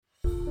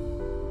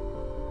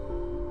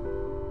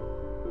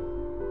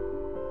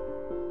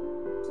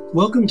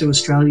Welcome to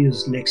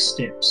Australia's Next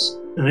Steps,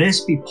 an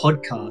ASPI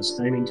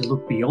podcast aiming to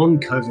look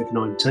beyond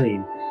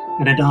COVID-19,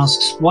 and it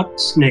asks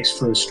what's next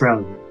for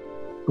Australia,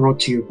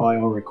 brought to you by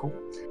Oracle.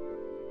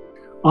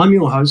 I'm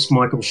your host,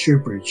 Michael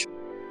Shoebridge.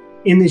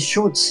 In this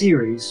short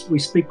series, we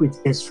speak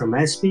with guests from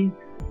ASPI,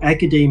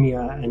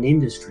 academia and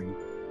industry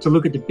to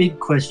look at the big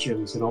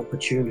questions and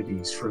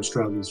opportunities for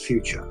Australia's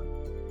future.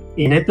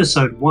 In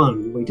episode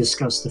 1, we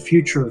discuss the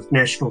future of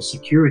national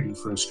security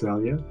for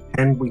Australia,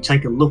 and we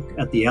take a look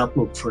at the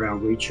outlook for our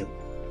region.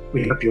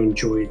 We hope you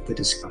enjoyed the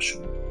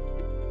discussion.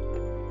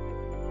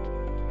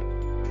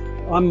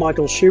 I'm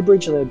Michael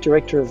Shoebridge, the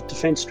Director of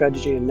Defence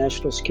Strategy and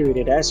National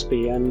Security at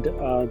ASPI,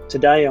 and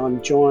today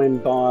I'm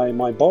joined by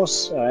my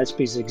boss,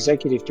 ASPI's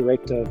Executive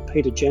Director,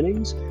 Peter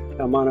Jennings,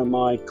 and one of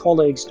my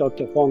colleagues,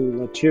 Dr. Huang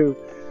Letiu.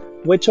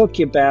 We're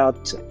talking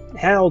about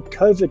how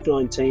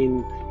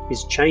COVID-19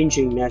 is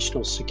changing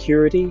national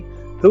security,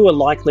 who are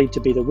likely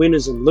to be the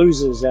winners and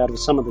losers out of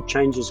some of the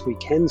changes we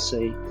can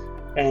see,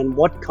 and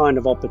what kind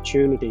of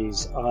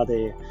opportunities are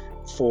there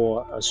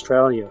for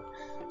Australia.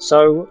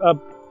 So,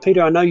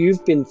 Peter, I know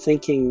you've been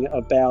thinking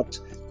about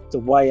the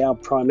way our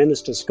Prime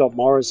Minister, Scott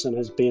Morrison,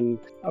 has been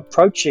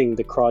approaching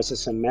the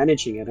crisis and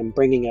managing it and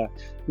bringing a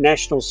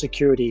national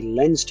security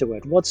lens to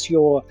it. What's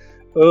your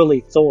early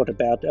thought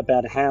about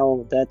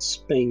how that's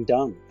being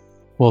done?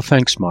 Well,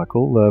 thanks,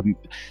 Michael.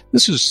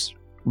 This is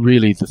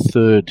really the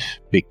third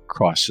big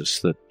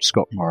crisis that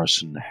Scott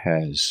Morrison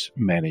has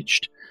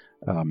managed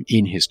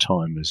in his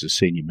time as a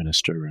senior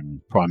minister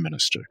and prime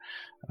minister.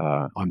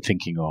 I'm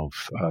thinking of,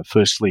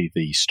 firstly,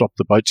 the Stop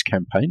the Boats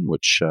campaign,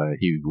 which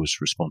he was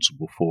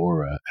responsible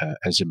for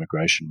as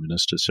immigration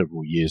minister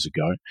several years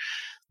ago,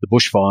 the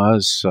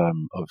bushfires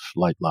of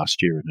late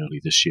last year and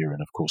early this year,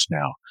 and of course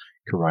now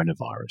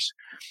coronavirus.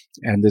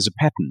 And there's a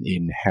pattern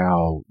in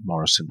how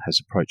Morrison has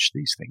approached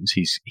these things.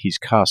 He's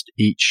cast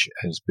each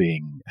as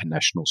being a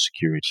national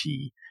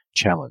security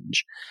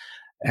challenge.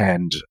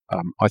 And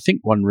I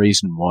think one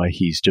reason why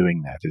he's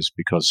doing that is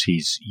because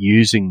he's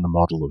using the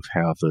model of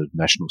how the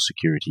National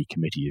Security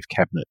Committee of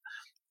Cabinet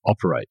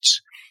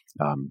operates.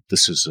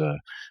 This is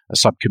a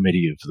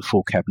subcommittee of the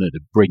full cabinet.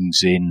 It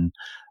brings in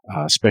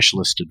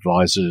specialist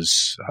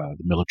advisors,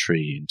 the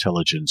military,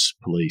 intelligence,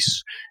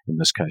 police, in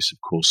this case,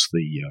 of course,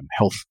 the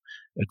health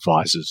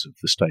advisors of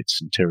the states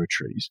and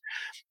territories.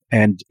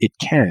 And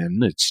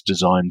it's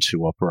designed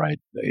to operate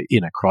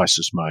in a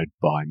crisis mode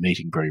by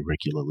meeting very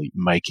regularly,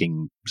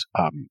 making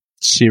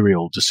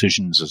serial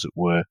decisions, as it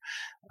were,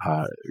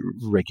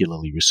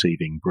 regularly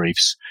receiving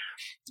briefs.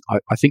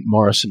 I think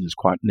Morrison is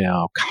quite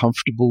now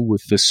comfortable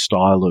with this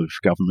style of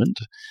government,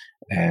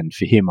 and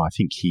for him, I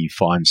think he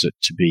finds it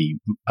to be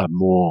a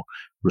more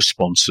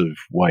responsive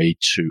way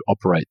to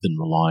operate than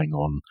relying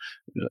on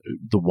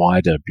the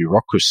wider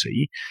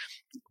bureaucracy,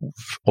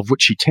 of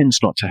which he tends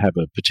not to have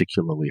a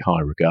particularly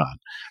high regard.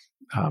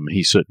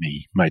 He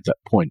certainly made that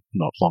point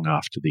not long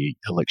after the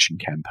election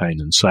campaign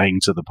and saying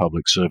to the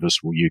public service,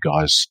 well, you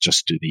guys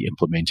just do the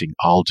implementing,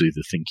 I'll do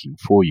the thinking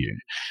for you.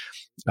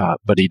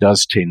 But he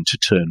does tend to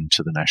turn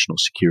to the national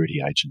security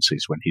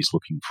agencies when he's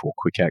looking for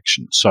quick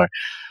action. So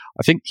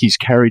I think he's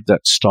carried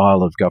that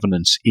style of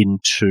governance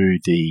into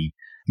the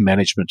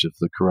management of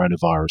the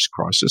coronavirus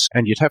crisis.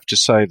 And you'd have to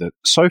say that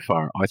so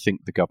far, I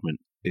think the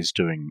government is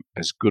doing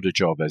as good a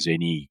job as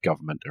any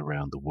government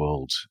around the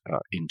world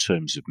in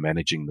terms of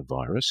managing the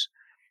virus.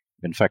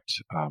 In fact,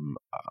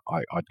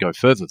 I'd go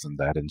further than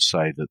that and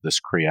say that this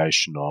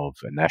creation of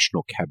a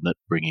national cabinet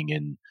bringing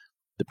in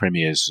the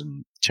premiers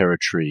and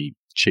territory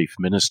chief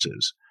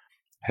ministers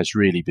has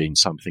really been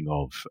something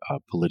of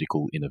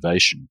political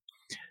innovation.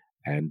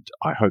 And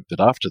I hope that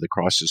after the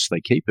crisis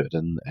they keep it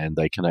and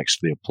they can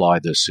actually apply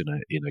this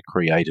in a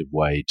creative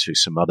way to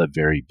some other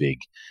very big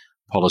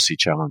policy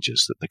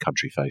challenges that the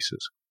country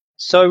faces.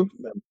 So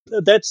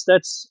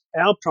that's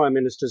our Prime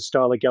Minister's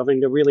style of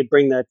governing, to really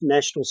bring that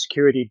national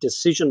security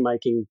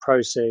decision-making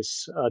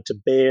process to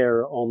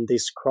bear on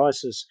this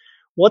crisis.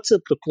 What's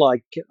it look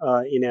like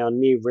in our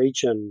near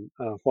region,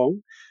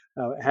 Huang?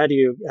 How do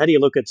you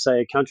look at,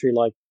 say, a country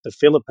like the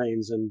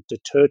Philippines and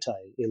Duterte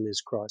in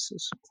this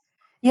crisis?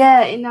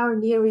 Yeah, in our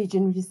near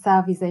region, which is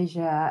Southeast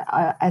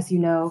Asia, as you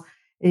know,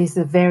 it is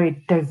a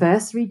very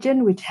diverse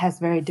region which has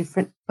very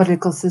different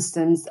political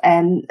systems,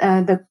 and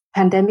the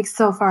pandemic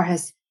so far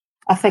has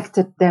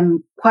affected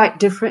them quite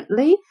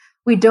differently.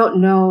 We don't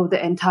know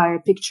the entire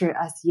picture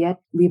as yet.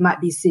 We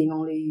might be seeing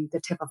only the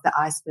tip of the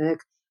iceberg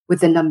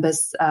with the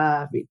numbers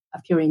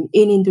appearing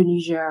in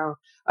Indonesia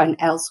and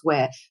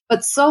elsewhere.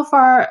 But so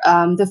far,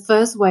 the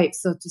first wave,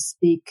 so to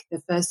speak,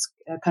 the first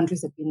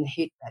countries have been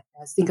hit,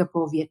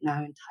 Singapore,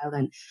 Vietnam, and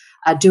Thailand,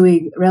 are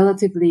doing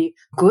relatively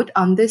good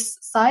on this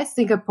side.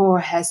 Singapore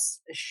has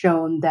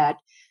shown that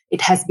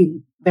it has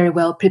been very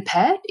well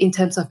prepared in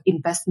terms of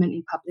investment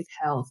in public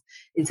health,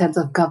 in terms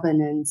of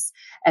governance,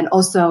 and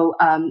also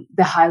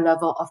the high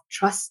level of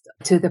trust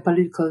to the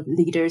political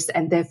leaders,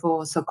 and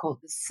therefore so-called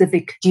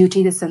civic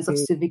duty, the sense of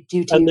civic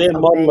duty. And their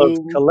model of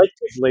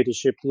collective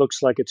leadership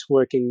looks like it's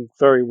working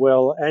very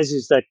well, as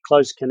is that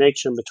close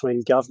connection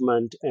between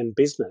government and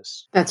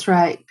business. That's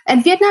right.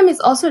 And Vietnam is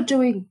also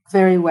doing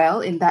very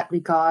well in that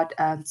regard.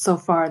 So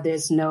far,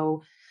 there's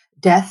no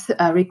death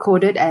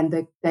recorded,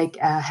 and they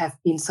have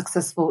been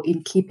successful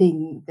in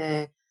keeping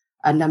the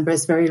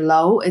numbers very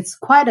low. It's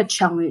quite a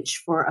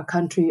challenge for a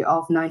country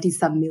of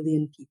 90-some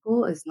million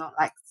people. It's not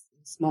like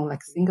small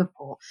like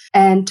Singapore.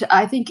 And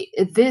I think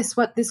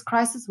what this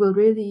crisis will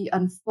really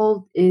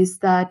unfold is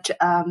that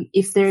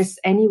if there's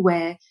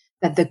anywhere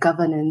that the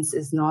governance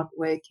is not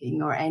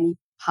working, or any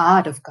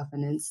part of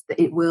governance,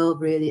 it will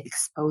really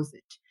expose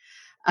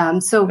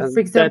it. So, for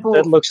example,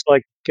 that looks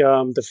like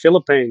the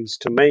Philippines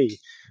to me.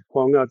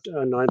 Well,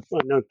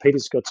 I know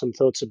Peter's got some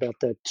thoughts about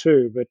that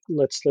too. But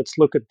let's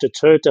look at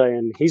Duterte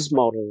and his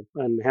model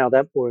and how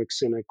that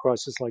works in a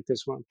crisis like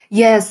this one.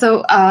 Yeah.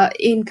 So,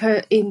 in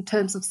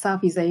terms of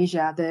Southeast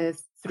Asia,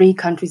 the three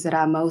countries that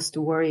are most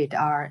worried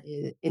are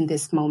in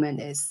this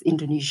moment is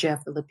Indonesia,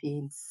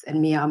 Philippines,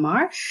 and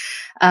Myanmar.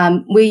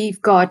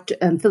 We've got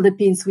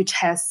Philippines, which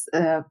has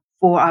 4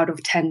 out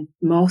of 10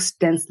 most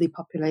densely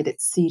populated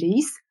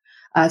cities.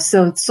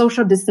 So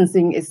social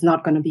distancing is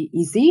not going to be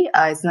easy.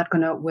 It's not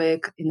going to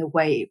work in the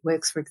way it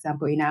works, for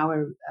example, in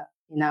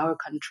our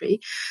country.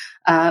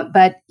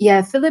 But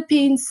yeah,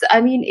 Philippines,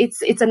 I mean,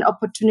 it's an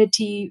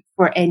opportunity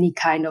for any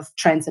kind of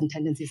trends and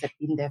tendencies that have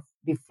been there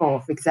before.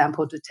 For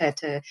example,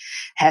 Duterte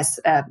has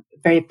a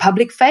very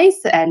public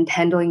face and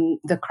handling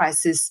the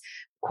crisis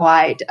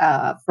quite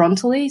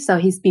frontally. So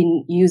he's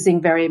been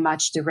using very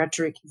much the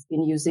rhetoric he's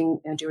been using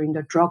during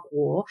the drug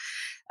war,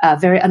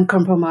 very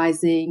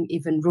uncompromising,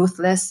 even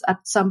ruthless at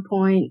some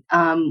point,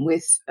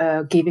 with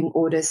giving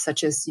orders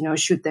such as,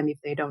 shoot them if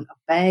they don't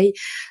obey,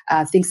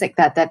 things like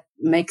that. That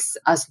makes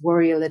us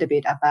worry a little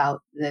bit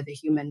about the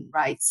human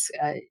rights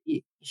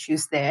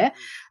issues there.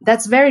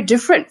 That's very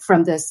different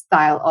from the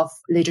style of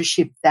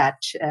leadership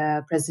that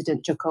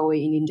President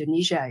Jokowi in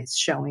Indonesia is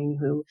showing,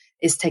 who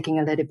is taking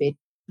a little bit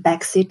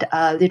backseat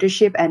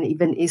leadership, and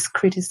even is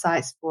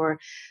criticized for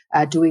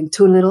doing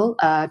too little,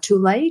 too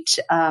late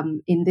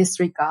in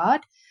this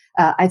regard.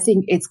 I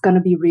think it's going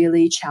to be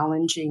really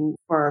challenging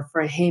for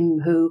him,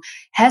 who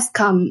has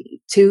come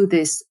to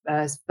this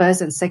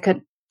first and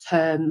second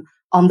term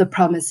on the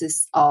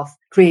promises of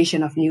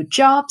creation of new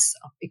jobs,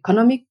 of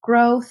economic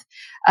growth,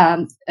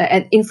 and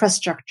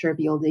infrastructure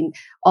building.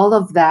 All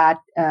of that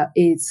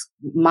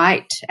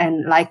might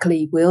and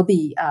likely will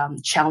be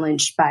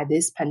challenged by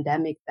this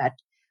pandemic that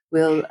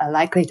will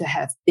likely to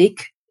have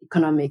big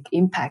economic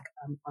impact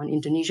on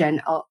Indonesia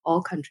and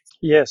all countries.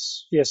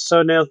 Yes.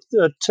 So now,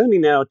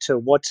 turning now to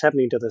what's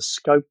happening to the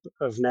scope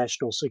of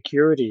national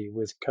security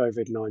with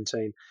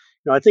COVID-19.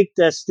 I think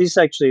this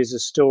actually is a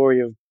story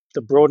of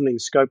the broadening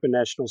scope of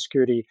national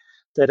security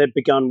that had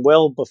begun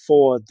well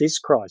before this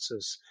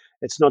crisis.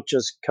 It's not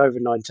just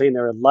COVID-19.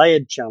 There are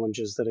layered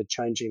challenges that are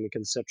changing the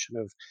conception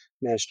of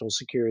national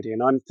security.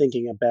 And I'm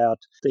thinking about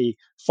the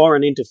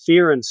foreign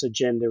interference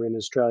agenda in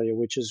Australia,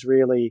 which is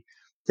really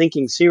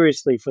thinking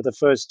seriously for the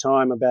first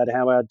time about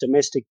how our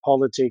domestic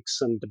politics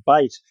and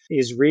debate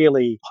is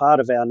really part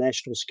of our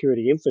national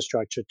security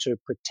infrastructure to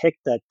protect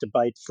that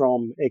debate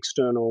from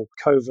external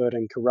covert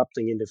and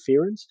corrupting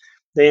interference.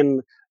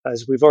 Then,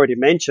 as we've already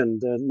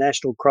mentioned, the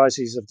national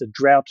crises of the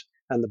drought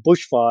and the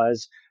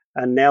bushfires,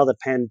 and now the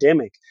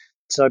pandemic.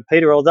 So,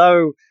 Peter,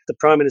 although the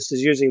Prime Minister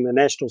is using the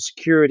national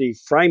security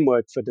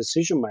framework for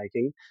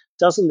decision-making,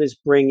 doesn't this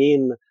bring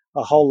in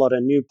a whole lot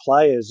of new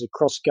players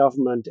across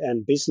government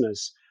and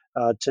business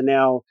to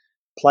now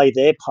play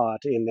their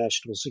part in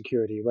national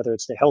security, whether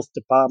it's the health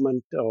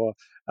department or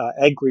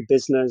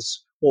agribusiness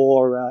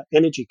or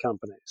energy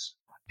companies?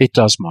 It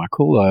does,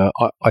 Michael.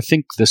 I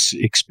think this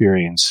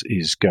experience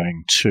is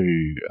going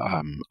to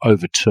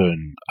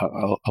overturn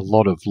a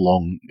lot of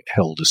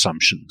long-held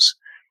assumptions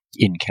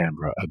in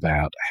Canberra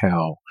about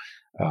how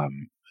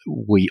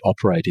we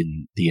operate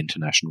in the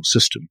international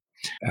system.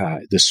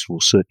 This will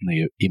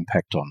certainly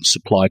impact on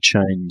supply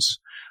chains.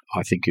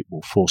 I think it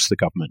will force the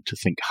government to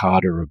think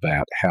harder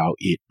about how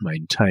it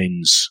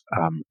maintains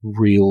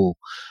real,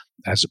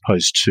 as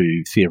opposed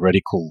to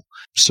theoretical,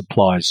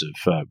 supplies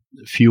of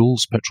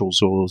fuels,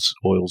 petrols,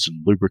 oils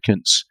and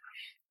lubricants,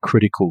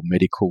 critical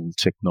medical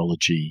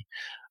technology,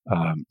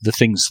 the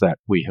things that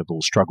we have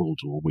all struggled,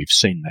 or we've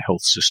seen the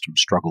health system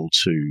struggle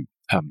to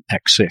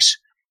access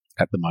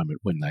at the moment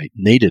when they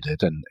needed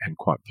it, and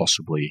quite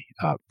possibly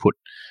put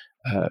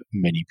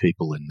many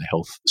people in the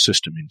health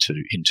system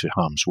into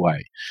harm's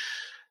way.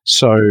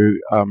 So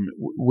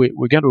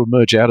we're going to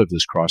emerge out of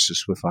this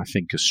crisis with, I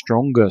think, a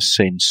stronger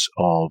sense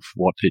of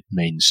what it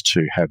means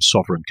to have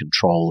sovereign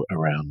control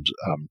around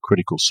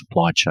critical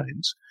supply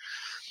chains.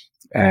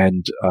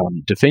 And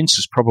defence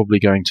is probably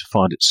going to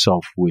find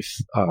itself with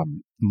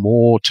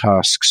more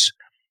tasks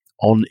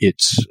on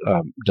its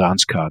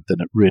dance card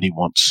than it really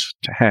wants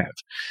to have.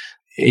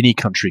 any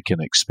country can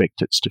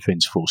expect its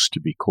defence force to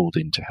be called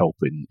in to help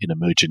in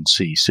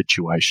emergency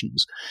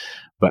situations,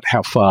 but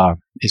how far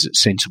is it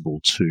sensible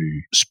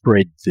to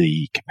spread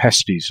the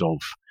capacities of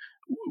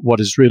what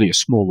is really a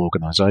small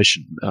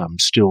organisation,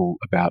 still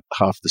about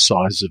half the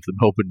size of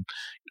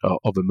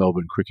a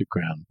Melbourne cricket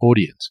ground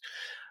audience?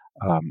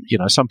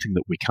 Something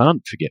that we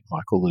can't forget,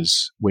 Michael,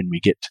 is when we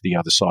get to the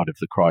other side of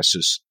the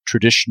crisis,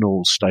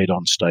 traditional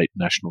state-on-state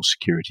national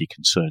security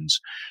concerns,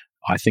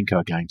 I think,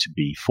 are going to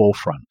be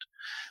forefront.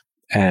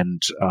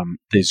 And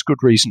there's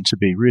good reason to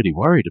be really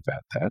worried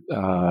about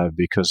that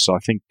because I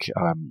think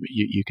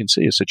you can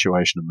see a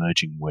situation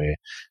emerging where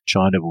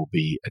China will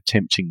be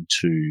attempting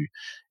to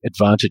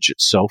advantage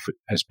itself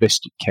as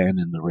best it can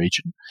in the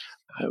region.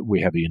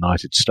 We have the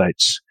United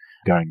States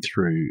going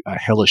through a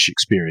hellish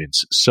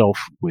experience itself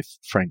with,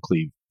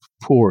 frankly,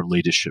 poor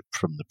leadership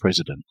from the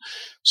president.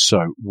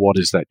 So what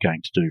is that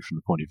going to do from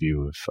the point of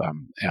view of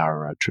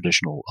our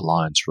traditional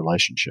alliance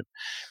relationship?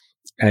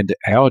 And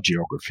our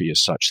geography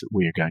is such that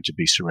we are going to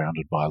be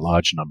surrounded by a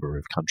large number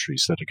of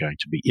countries that are going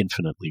to be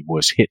infinitely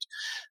worse hit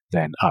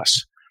than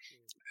us.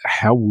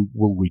 How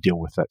will we deal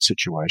with that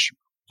situation?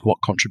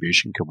 What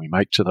contribution can we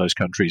make to those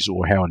countries,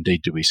 or how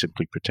indeed do we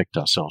simply protect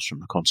ourselves from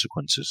the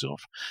consequences of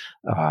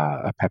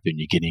a Papua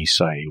New Guinea,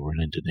 say, or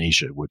an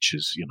Indonesia, which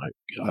is,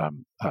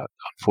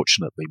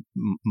 unfortunately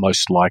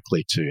most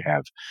likely to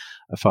have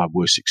a far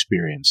worse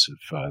experience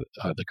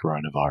of the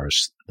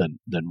coronavirus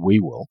than we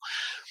will?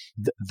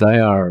 They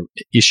are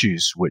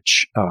issues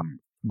which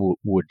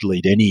would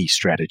lead any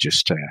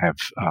strategist to have,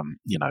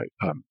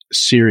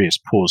 serious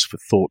pause for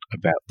thought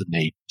about the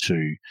need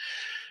to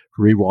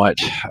rewrite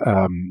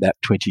that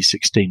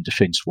 2016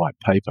 Defence White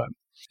Paper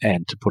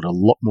and to put a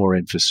lot more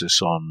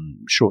emphasis on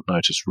short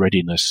notice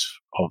readiness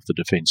of the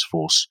Defence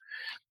Force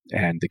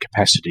and the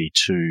capacity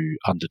to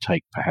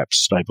undertake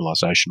perhaps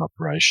stabilisation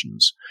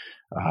operations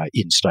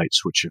in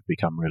states which have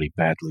become really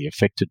badly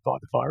affected by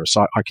the virus.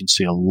 I can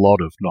see a lot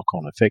of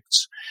knock-on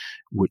effects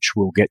which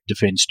will get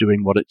defence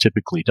doing what it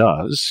typically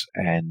does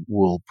and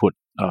will put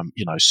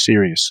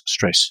serious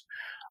stress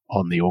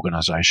on the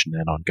organisation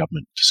and on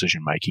government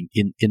decision-making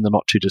in the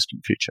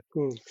not-too-distant future.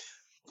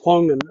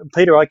 Huang and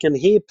Peter, I can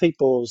hear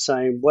people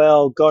saying,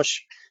 well,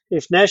 gosh,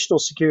 if national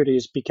security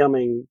is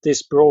becoming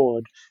this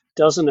broad,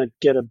 doesn't it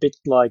get a bit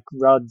like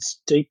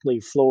Rudd's deeply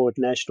flawed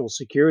national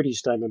security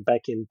statement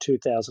back in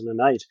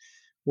 2008,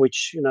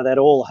 which, that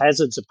all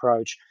hazards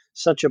approach,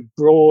 such a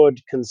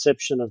broad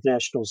conception of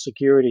national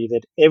security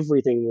that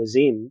everything was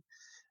in,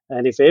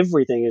 and if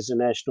everything is a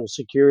national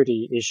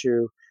security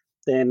issue,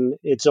 then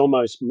it's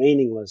almost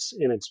meaningless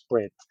in its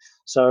breadth.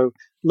 So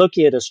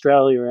looking at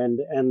Australia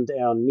and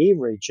our near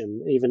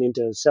region, even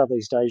into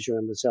Southeast Asia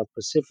and the South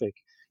Pacific,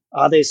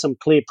 are there some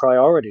clear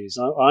priorities?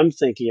 I'm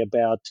thinking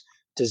about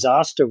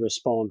disaster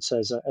response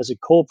as a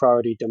core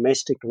priority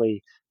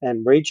domestically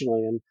and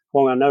regionally. And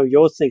Huang, I know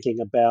you're thinking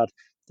about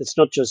it's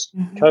not just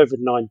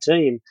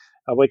COVID-19.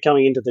 We're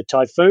coming into the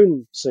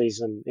typhoon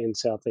season in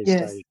Southeast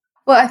Asia.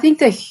 Well, I think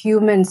the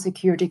human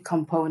security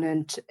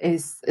component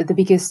is the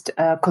biggest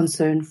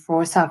concern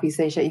for Southeast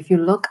Asia. If you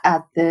look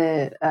at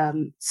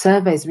the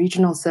surveys,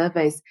 regional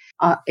surveys,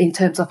 in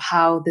terms of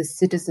how the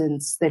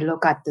citizens, they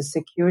look at the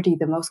security,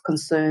 the most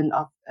concern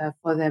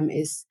for them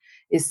is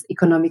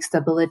economic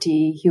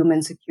stability,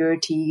 human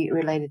security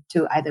related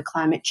to either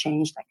climate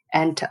change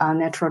and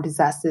natural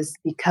disasters,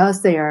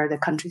 because they are the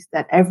countries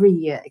that every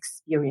year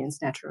experience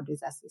natural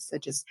disasters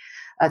such as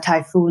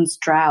typhoons,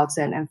 droughts,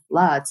 and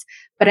floods.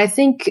 But I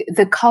think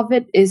the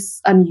COVID is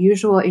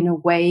unusual in a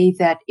way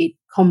that it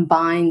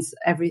combines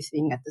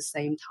everything at the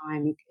same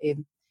time.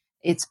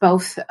 It's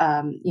both,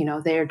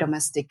 their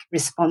domestic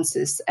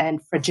responses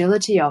and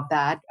fragility of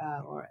that,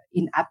 or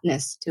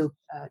inaptness to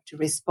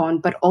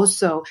respond, but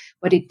also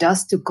what it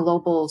does to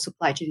global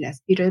supply chain,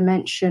 as Peter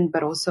mentioned,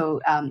 but also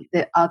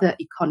the other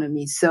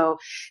economies. So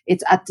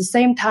it's at the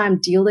same time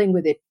dealing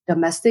with it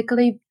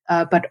domestically,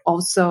 but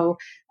also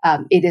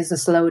it is a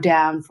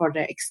slowdown for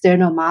the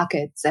external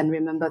markets. And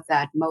remember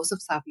that most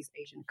of Southeast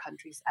Asian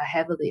countries are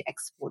heavily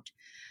export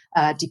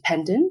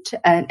dependent.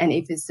 And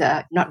if it's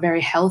not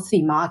very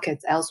healthy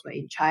markets elsewhere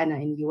in China,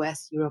 in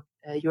US, Europe,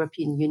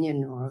 European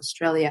Union or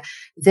Australia,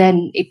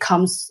 then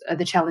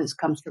the challenge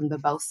comes from the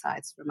both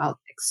sides, from out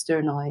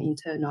external and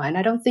internal. And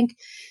I don't think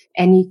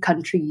any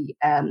country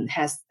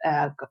has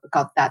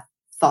got that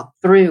thought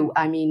through.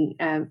 I mean,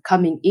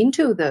 coming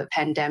into the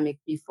pandemic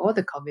before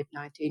the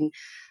COVID-19,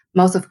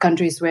 most of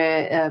countries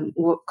were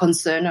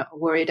concerned or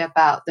worried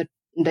about the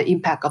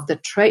impact of the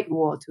trade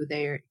war to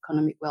their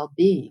economic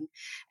well-being.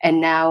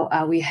 And now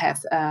we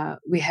have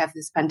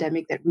this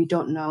pandemic that we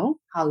don't know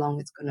how long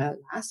it's going to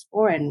last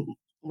for and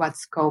what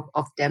scope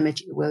of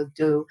damage it will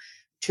do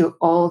to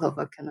all of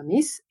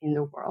economies in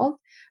the world.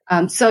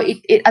 So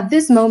it at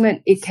this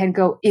moment, it can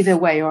go either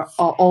way or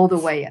all the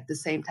way at the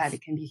same time.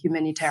 It can be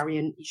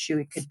humanitarian issue.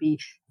 It could be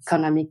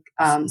economic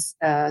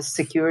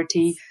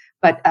security.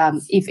 But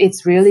if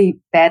it's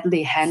really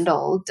badly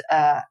handled,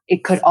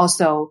 it could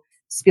also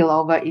spill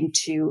over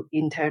into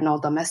internal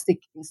domestic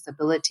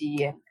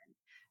instability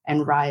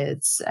and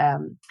riots,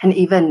 and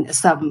even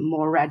some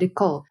more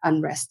radical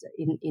unrest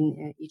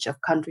in each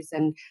of countries.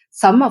 And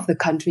some of the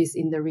countries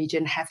in the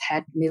region have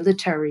had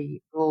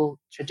military rule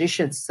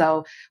traditions.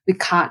 So we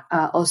can't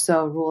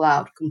also rule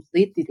out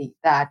completely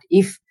that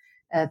if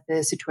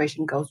the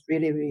situation goes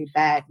really, really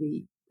bad,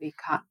 we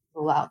can't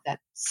rule out that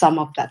some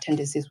of that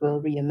tendencies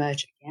will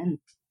reemerge again.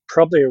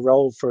 Probably a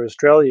role for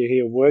Australia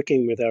here,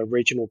 working with our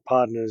regional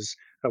partners.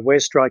 We're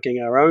striking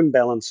our own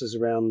balances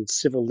around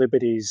civil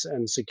liberties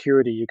and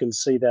security. You can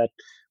see that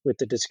with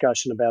the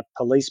discussion about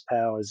police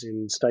powers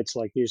in states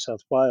like New South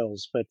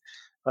Wales. But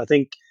I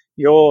think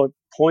your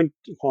point,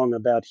 Huang,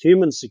 about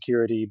human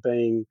security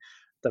being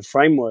the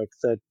framework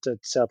that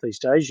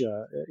Southeast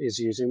Asia is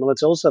using, well,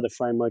 it's also the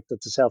framework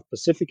that the South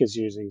Pacific is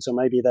using. So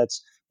maybe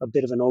that's a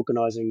bit of an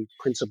organising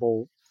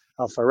principle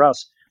for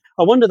us.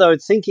 I wonder, though,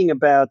 thinking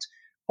about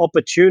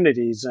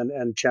opportunities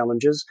and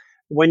challenges,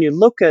 when you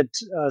look at,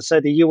 say,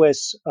 the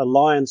US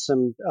alliance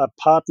and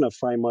partner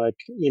framework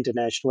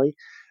internationally,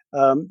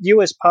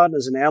 US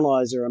partners and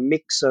allies are a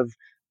mix of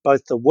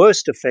both the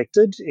worst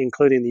affected,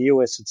 including the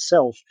US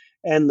itself,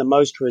 and the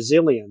most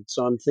resilient.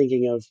 So I'm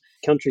thinking of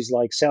countries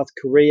like South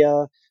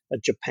Korea,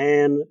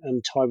 Japan,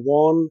 and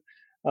Taiwan,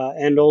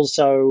 and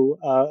also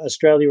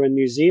Australia and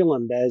New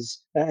Zealand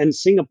and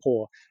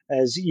Singapore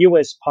as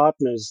US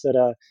partners that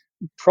are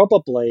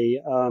probably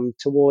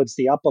towards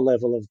the upper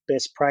level of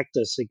best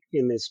practice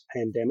in this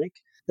pandemic.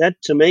 That,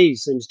 to me,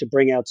 seems to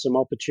bring out some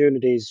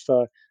opportunities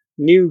for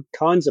new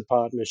kinds of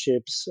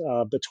partnerships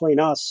between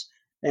us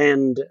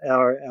and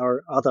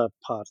our other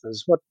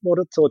partners. What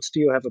thoughts do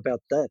you have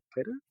about that,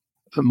 Peter?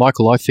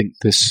 Michael, I think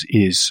this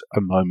is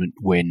a moment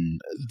when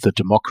the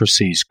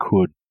democracies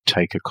could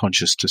take a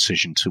conscious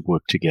decision to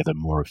work together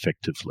more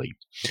effectively.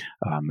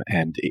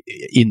 And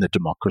in the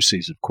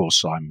democracies, of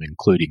course, I'm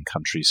including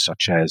countries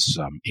such as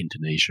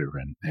Indonesia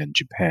and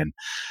Japan.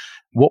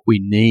 What we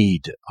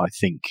need, I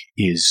think,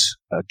 is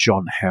a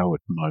John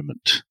Howard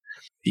moment.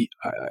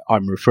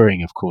 I'm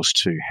referring, of course,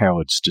 to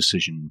Howard's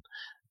decision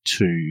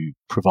to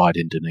provide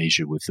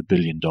Indonesia with $1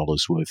 billion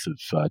worth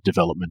of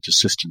development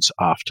assistance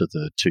after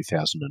the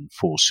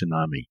 2004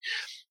 tsunami,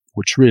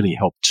 which really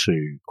helped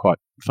to quite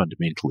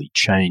fundamentally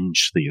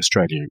change the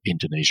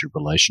Australia-Indonesia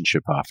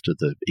relationship after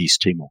the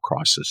East Timor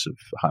crisis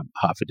of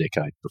half a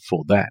decade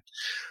before that.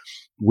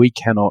 We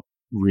cannot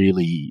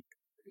really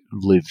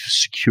live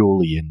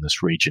securely in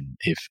this region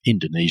if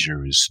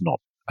Indonesia is not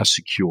a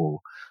secure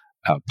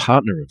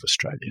partner of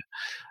Australia.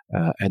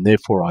 And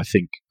therefore, I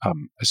think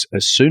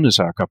as soon as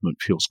our government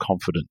feels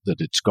confident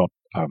that it's got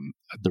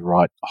the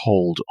right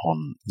hold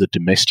on the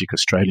domestic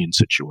Australian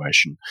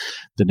situation,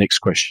 the next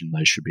question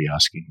they should be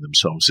asking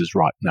themselves is,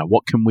 right, now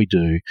what can we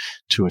do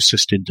to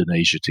assist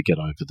Indonesia to get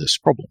over this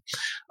problem?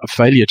 A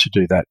failure to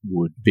do that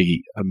would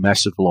be a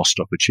massive lost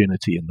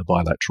opportunity in the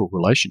bilateral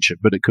relationship,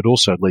 but it could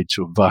also lead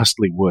to a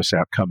vastly worse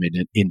outcome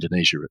in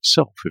Indonesia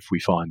itself if we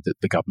find that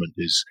the government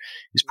is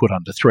put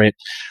under threat.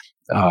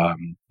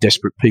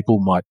 Desperate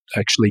people might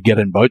actually get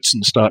in boats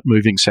and start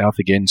moving south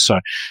again. So,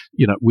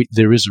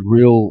 there is a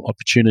real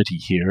opportunity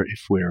here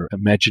if we're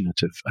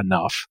imaginative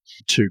enough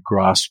to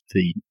grasp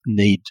the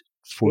need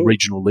for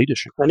regional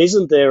leadership. And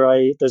isn't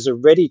there's a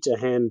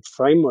ready-to-hand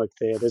framework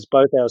there? There's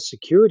both our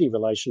security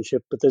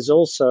relationship, but there's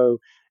also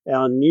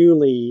our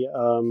newly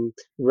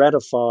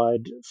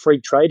ratified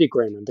free trade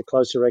agreement, the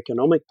closer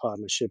economic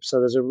partnership. So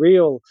there's a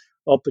real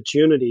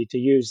opportunity to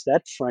use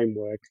that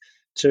framework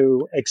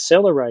to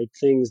accelerate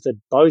things that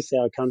both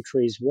our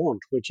countries want,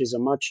 which is a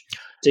much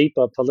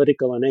deeper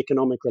political and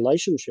economic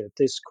relationship.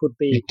 This could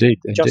be indeed.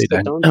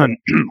 the time.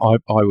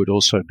 I would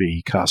also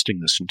be casting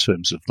this in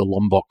terms of the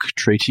Lombok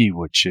Treaty,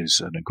 which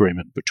is an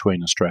agreement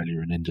between Australia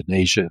and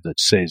Indonesia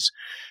that says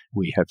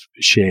we have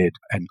shared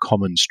and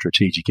common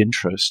strategic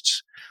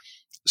interests.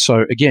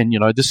 So again,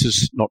 this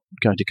is not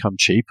going to come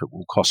cheap. It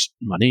will cost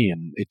money,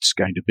 and it's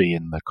going to be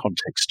in the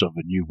context of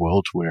a new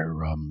world where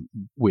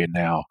we're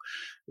now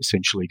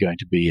essentially going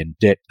to be in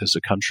debt as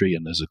a country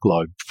and as a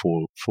globe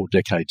for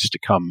decades to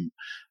come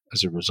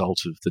as a result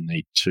of the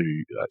need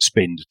to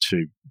spend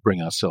to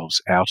bring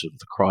ourselves out of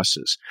the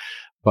crisis.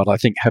 But I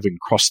think having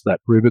crossed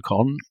that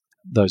Rubicon,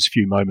 those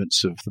few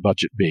moments of the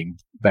budget being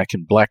back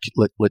in black,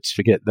 let's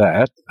forget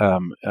that.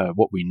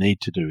 What we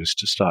need to do is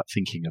to start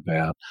thinking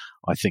about,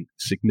 I think,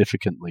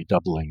 significantly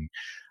doubling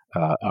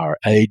our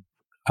aid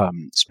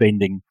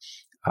spending,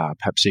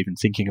 perhaps even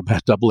thinking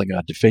about doubling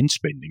our defence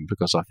spending,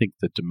 because I think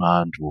the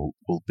demand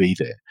will be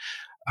there.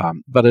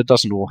 But it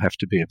doesn't all have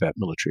to be about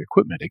military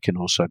equipment. It can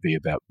also be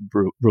about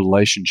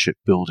relationship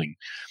building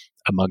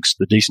amongst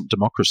the decent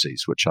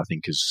democracies, which I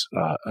think is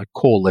a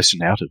core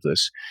lesson out of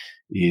this,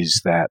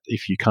 is that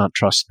if you can't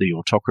trust the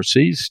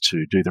autocracies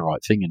to do the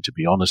right thing and to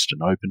be honest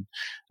and open,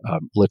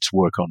 let's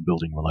work on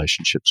building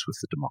relationships with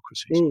the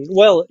democracies.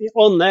 Well,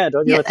 on that,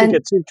 I think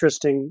it's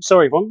interesting.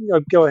 Sorry, Huang,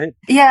 go ahead.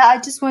 Yeah, I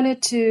just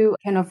wanted to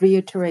kind of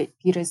reiterate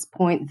Peter's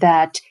point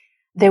that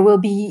there will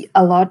be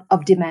a lot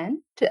of demand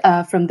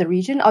from the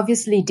region,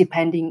 obviously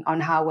depending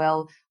on how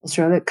well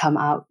Australia come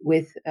out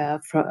with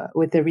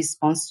the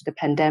response to the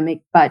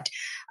pandemic. But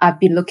I've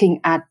been looking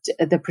at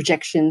the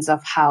projections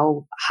of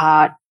how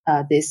hard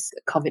this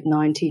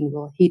COVID-19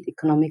 will hit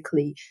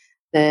economically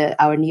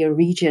our near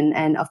region.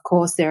 And of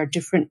course, there are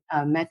different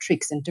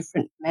metrics and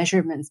different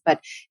measurements.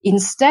 But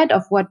instead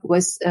of what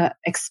was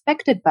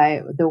expected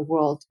by the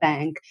World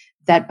Bank,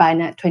 that by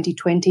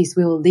 2020s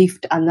we will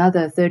lift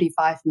another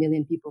 35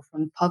 million people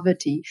from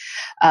poverty.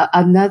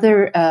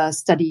 Another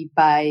study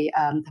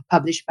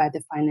published by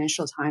the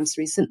Financial Times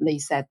recently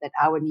said that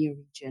our near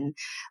region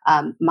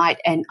might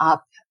end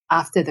up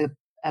after the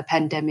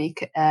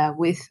pandemic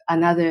with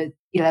another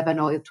 11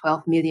 or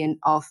 12 million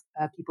of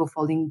people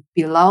falling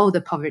below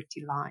the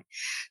poverty line.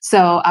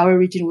 So our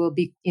region will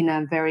be in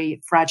a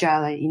very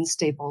fragile and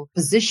unstable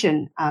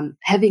position.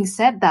 Having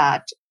said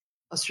that,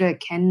 Australia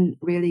can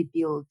really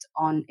build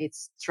on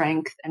its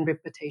strength and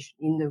reputation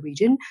in the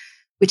region,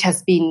 which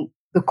has been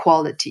the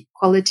quality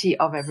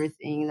of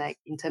everything, like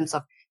in terms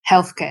of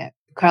healthcare,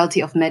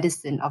 quality of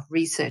medicine, of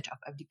research, of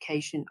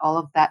education. All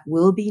of that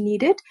will be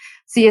needed.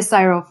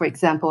 CSIRO, for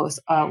example, is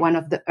one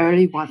of the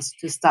early ones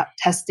to start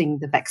testing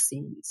the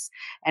vaccines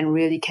and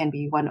really can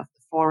be one of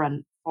the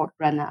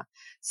forerunner.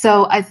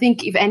 So I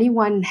think if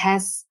anyone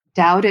has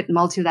doubted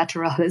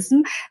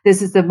multilateralism,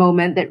 this is the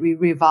moment that we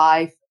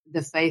revive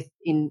the faith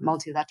in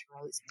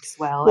multilateralism as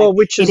well. Well,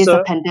 which is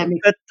a pandemic.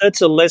 That's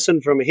a lesson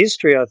from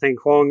history, I think,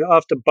 Huang.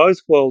 After both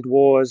world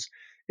wars,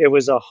 it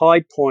was a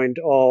high point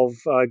of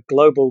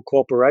global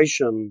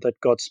cooperation that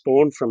got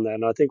spawned from that.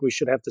 And I think we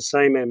should have the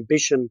same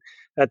ambition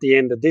at the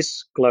end of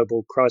this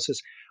global crisis.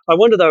 I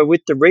wonder, though,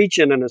 with the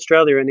region and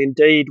Australia, and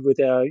indeed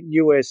with our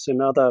US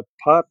and other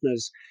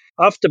partners,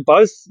 after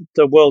both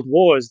the world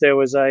wars, there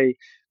was a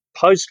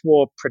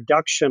post-war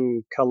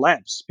production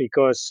collapse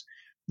because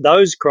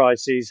those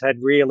crises had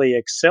really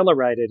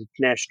accelerated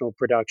national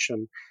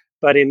production.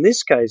 But in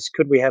this case,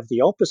 could we have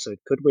the opposite?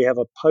 Could we have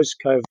a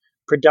post-COVID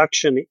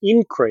production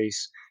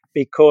increase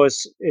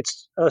because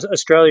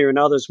Australia and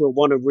others will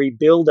want to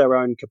rebuild our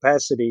own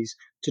capacities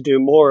to do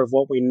more of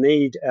what we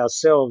need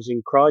ourselves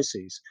in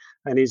crises?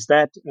 And is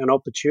that an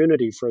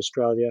opportunity for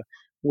Australia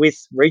with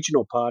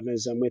regional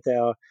partners and with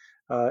our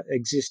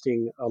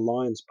existing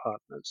alliance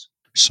partners?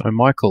 So,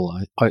 Michael,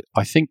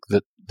 I think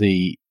that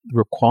the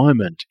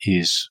requirement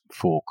is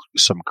for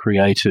some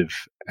creative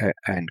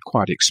and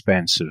quite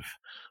expansive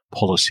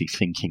policy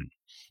thinking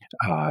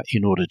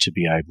in order to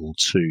be able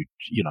to,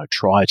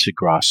 try to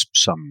grasp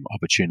some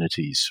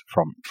opportunities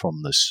from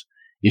this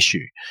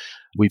issue.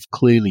 We've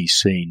clearly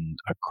seen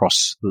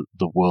across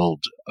the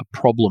world a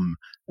problem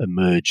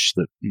emerge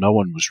that no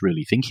one was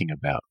really thinking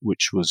about,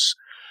 which was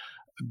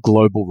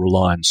global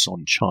reliance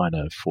on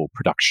China for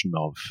production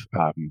of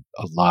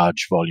a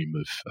large volume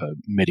of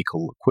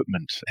medical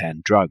equipment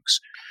and drugs.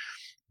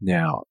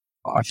 Now,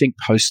 I think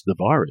post the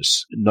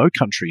virus, no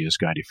country is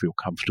going to feel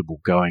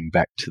comfortable going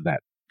back to that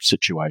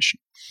situation.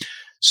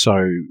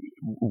 So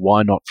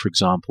why not, for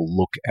example,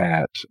 look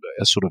at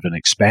a sort of an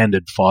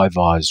expanded Five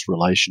Eyes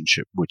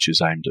relationship, which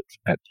is aimed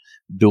at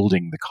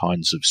building the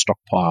kinds of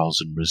stockpiles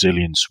and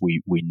resilience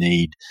we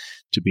need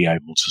to be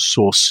able to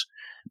source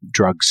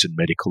drugs and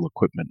medical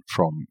equipment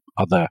from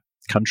other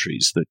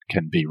countries that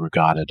can be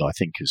regarded, I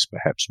think, as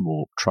perhaps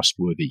more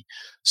trustworthy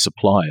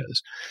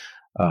suppliers.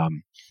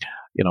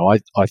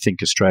 I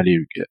think Australia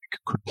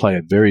could play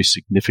a very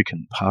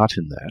significant part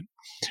in that.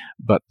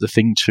 But the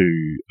thing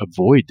to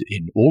avoid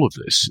in all of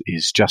this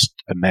is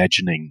just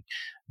imagining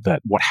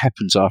that what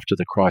happens after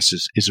the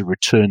crisis is a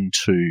return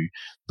to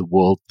the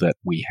world that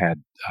we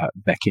had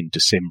back in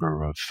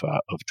December of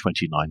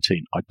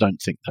 2019. I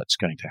don't think that's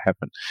going to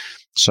happen.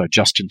 So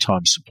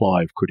just-in-time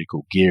supply of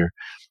critical gear,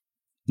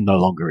 no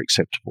longer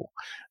acceptable.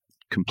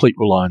 Complete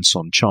reliance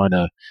on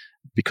China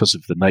because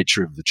of the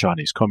nature of the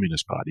Chinese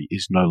Communist Party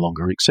is no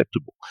longer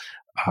acceptable.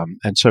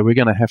 And so we're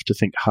going to have to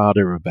think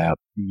harder about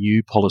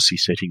new policy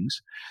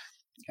settings.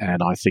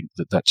 And I think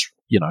that that's,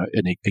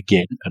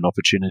 again, an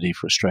opportunity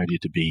for Australia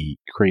to be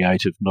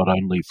creative, not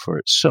only for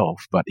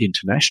itself, but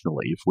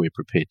internationally, if we're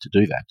prepared to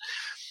do that.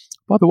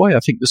 By the way, I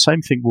think the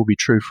same thing will be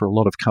true for a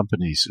lot of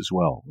companies as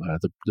well.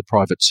 The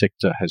private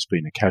sector has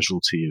been a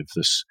casualty of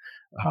this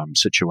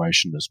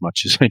situation as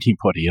much as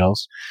anybody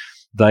else.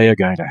 They are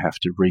going to have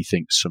to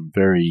rethink some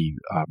very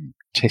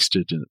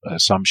tested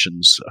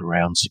assumptions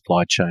around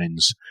supply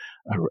chains,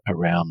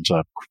 around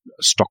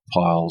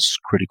stockpiles,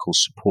 critical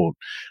support,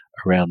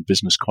 around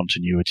business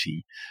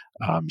continuity.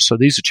 So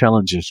these are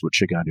challenges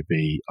which are going to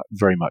be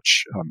very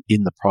much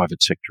in the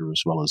private sector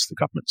as well as the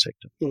government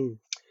sector.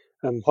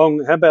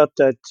 Hong, how about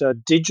that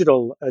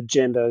digital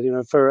agenda?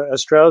 For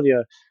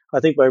Australia, I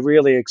think we're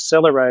really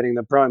accelerating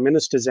the Prime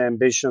Minister's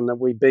ambition that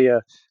we be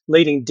a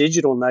leading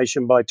digital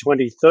nation by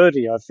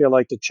 2030. I feel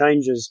like the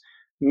changes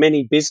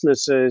many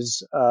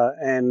businesses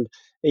and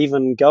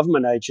even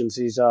government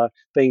agencies are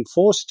being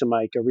forced to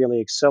make are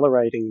really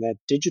accelerating that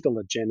digital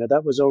agenda.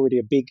 That was already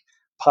a big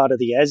part of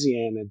the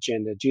ASEAN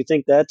agenda. Do you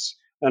think that's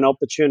an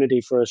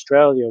opportunity for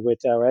Australia with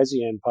our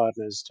ASEAN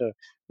partners to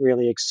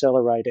really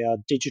accelerate our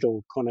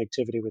digital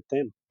connectivity with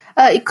them?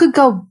 It could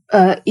go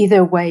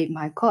either way,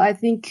 Michael. I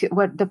think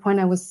what the point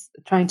I was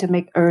trying to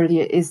make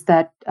earlier is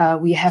that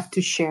we have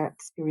to share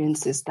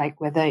experiences,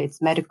 like whether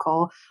it's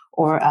medical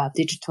or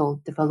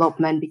digital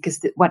development,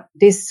 because what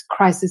this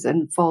crisis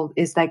unfolds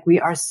is like we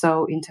are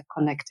so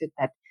interconnected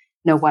that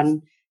no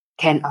one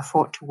can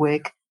afford to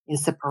work in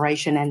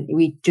separation, and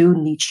we do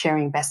need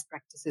sharing best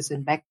practices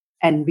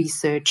and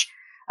research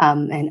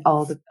and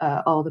all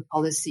the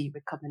policy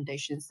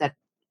recommendations that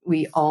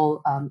we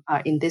all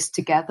are in this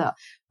together.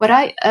 But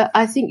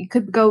I think it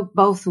could go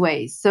both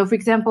ways. So, for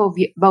example,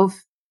 both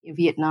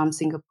Vietnam,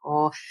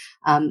 Singapore,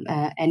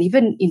 and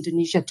even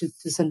Indonesia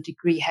to some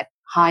degree had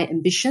high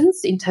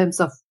ambitions in terms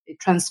of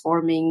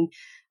transforming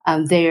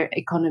their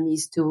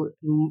economies to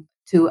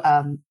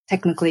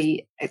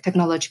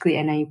technologically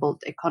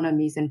enabled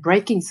economies and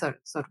breaking sort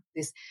of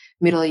this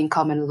middle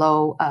income and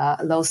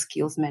low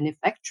skills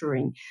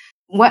manufacturing.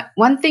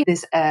 One thing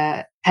this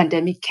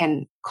pandemic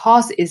can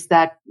cause is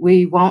that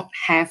we won't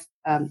have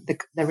the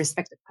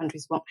respective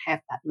countries won't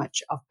have that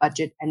much of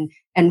budget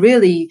and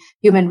really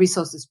human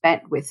resources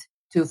bandwidth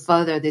to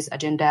further this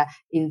agenda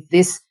in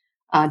this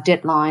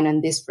deadline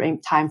and this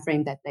time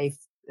frame that they've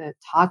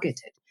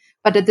targeted.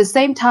 But at the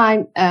same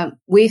time,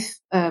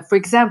 for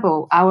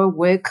example, our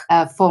work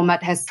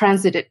format has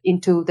transited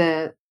into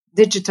the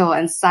digital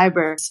and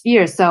cyber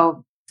sphere.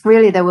 So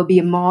really, there will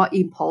be more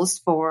impulse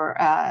for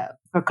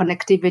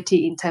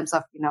connectivity in terms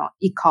of,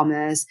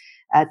 e-commerce,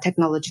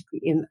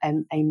 technologically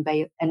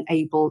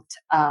enabled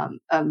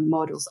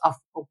models of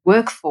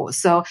workforce.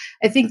 So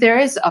I think there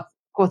is, of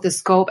course, the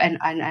scope and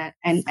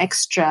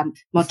extra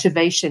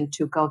motivation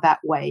to go that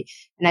way.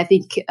 And I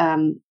think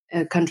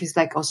countries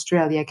like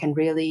Australia can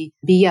really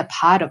be a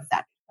part of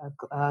that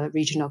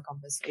regional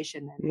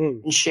conversation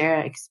and share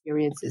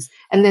experiences.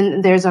 And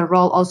then there's a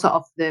role also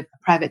of the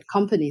private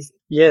companies.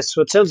 Yes,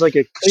 so it sounds like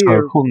a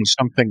clear... So, Hung,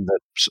 something that...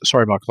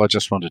 Sorry, Michael, I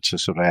just wanted to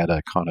sort of add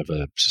a kind of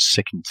a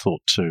second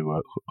thought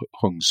to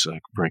Hung's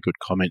very good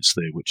comments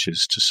there, which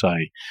is to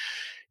say,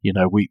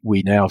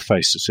 we now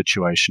face a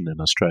situation in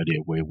Australia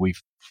where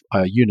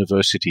our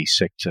university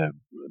sector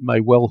may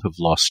well have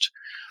lost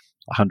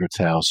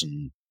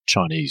 100,000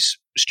 Chinese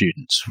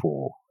students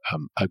for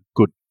a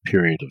good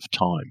period of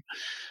time.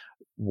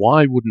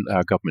 Why wouldn't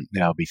our government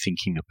now be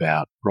thinking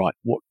about, right,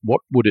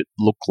 what would it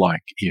look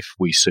like if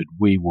we said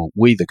we,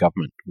 the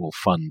government, will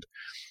fund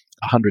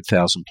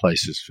 100,000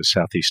 places for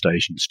Southeast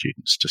Asian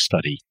students to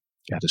study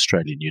at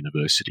Australian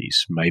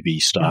universities, maybe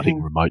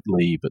starting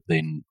remotely, but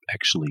then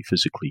actually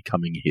physically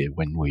coming here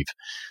when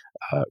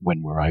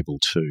we're able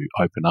to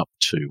open up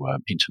to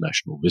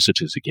international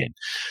visitors again.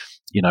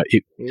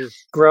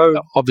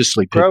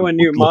 Obviously grow a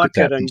new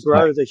market and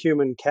grow the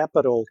human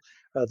capital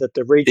that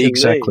the region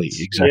needs. Exactly.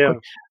 Yeah.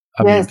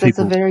 That's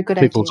a very good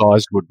idea. People's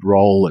eyes would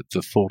roll at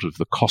the thought of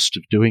the cost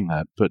of doing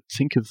that, but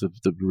think of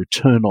the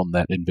return on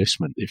that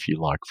investment, if you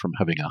like, from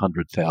having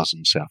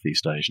 100,000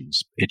 Southeast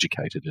Asians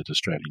educated at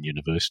Australian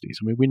universities.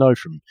 I mean, we know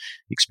from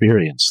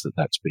experience that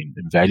that's been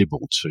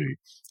invaluable to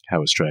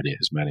how Australia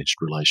has managed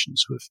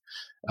relations with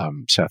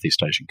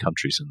Southeast Asian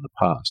countries in the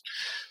past.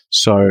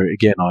 So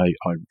again, I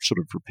sort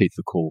of repeat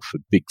the call for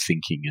big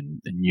thinking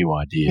and new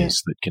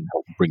ideas that can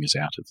help bring us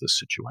out of this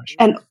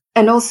situation.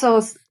 And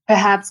also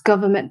perhaps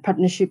government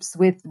partnerships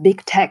with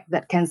big tech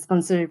that can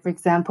sponsor, for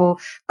example,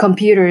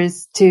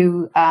 computers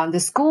to the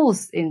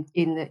schools in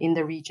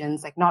the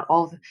regions. Like not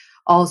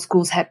all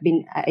schools have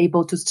been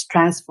able to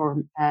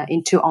transform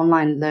into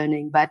online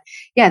learning, but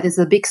there's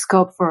a big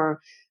scope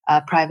for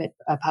private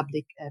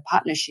public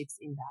partnerships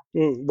in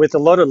that. With a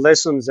lot of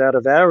lessons out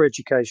of our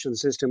education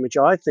system, which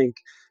I think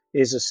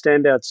is a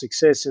standout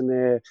success in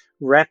their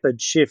rapid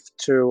shift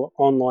to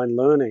online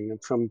learning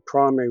from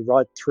primary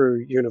right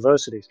through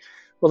universities.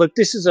 Well, look,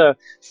 this is a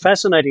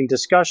fascinating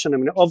discussion. I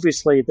mean,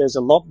 obviously, there's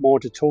a lot more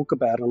to talk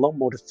about, a lot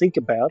more to think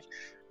about,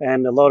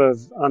 and a lot of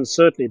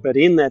uncertainty. But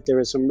in that, there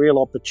are some real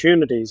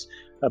opportunities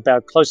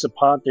about closer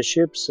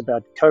partnerships,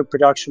 about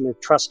co-production with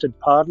trusted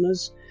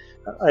partners,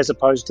 as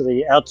opposed to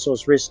the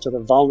outsourced risk to the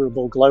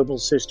vulnerable global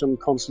system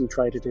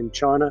concentrated in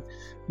China.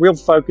 Real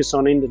focus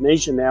on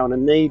Indonesia now and a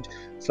need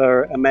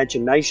for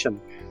imagination.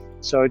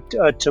 So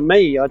to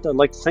me, I'd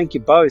like to thank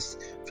you both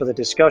for the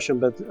discussion,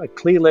 but a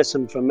clear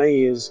lesson for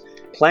me is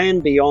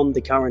plan beyond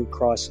the current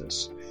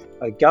crisis.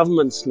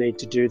 Governments need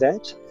to do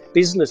that.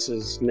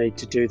 Businesses need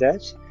to do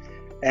that.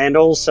 And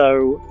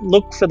also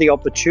look for the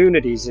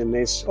opportunities in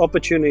this,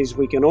 opportunities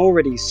we can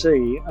already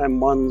see and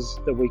ones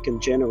that we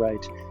can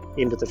generate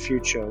into the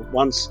future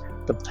once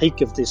the peak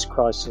of this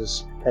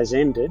crisis has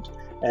ended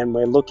and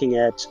we're looking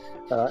at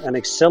an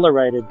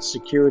accelerated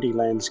security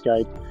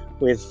landscape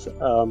with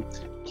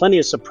plenty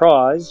of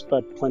surprise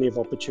but plenty of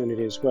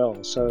opportunity as well.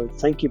 So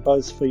thank you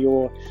both for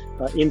your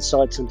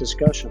insights and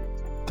discussion.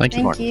 Thank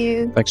you, Mark. Thank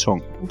you. Thanks,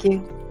 Hong. Thank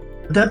you.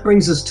 That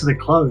brings us to the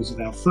close of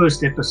our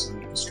first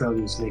episode of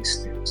Australia's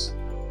Next Steps.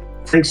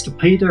 Thanks to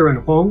Peter and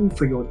Hong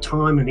for your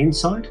time and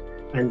insight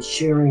and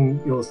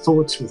sharing your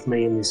thoughts with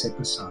me in this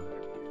episode.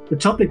 The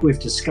topic we've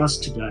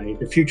discussed today,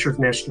 the future of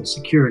national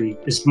security,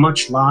 is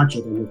much larger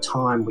than the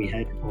time we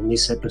had on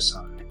this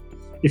episode.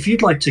 If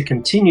you'd like to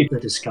continue the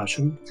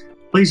discussion,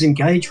 please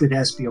engage with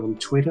ASPI on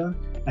Twitter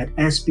at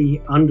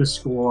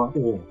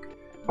ASPI_org,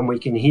 and we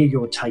can hear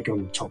your take on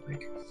the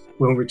topic.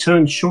 We'll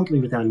return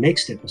shortly with our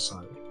next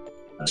episode,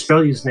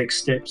 Australia's Next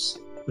Steps,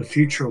 the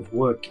Future of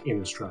Work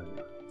in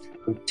Australia.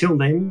 Until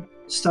then,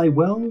 stay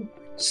well,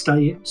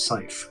 stay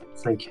safe.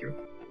 Thank you.